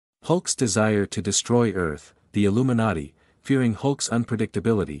Hulk's desire to destroy Earth, the Illuminati, fearing Hulk's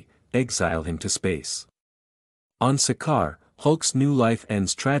unpredictability, exile him to space. On Sakaar, Hulk's new life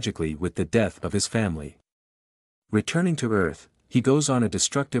ends tragically with the death of his family. Returning to Earth, he goes on a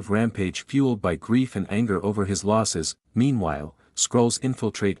destructive rampage fueled by grief and anger over his losses. Meanwhile, Skrulls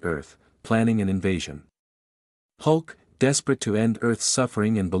infiltrate Earth, planning an invasion. Hulk, desperate to end Earth's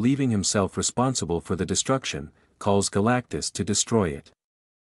suffering and believing himself responsible for the destruction, calls Galactus to destroy it.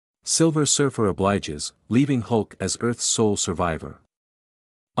 Silver Surfer obliges, leaving Hulk as Earth's sole survivor.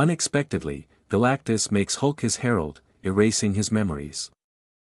 Unexpectedly, Galactus makes Hulk his herald, erasing his memories.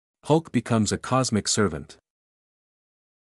 Hulk becomes a cosmic servant.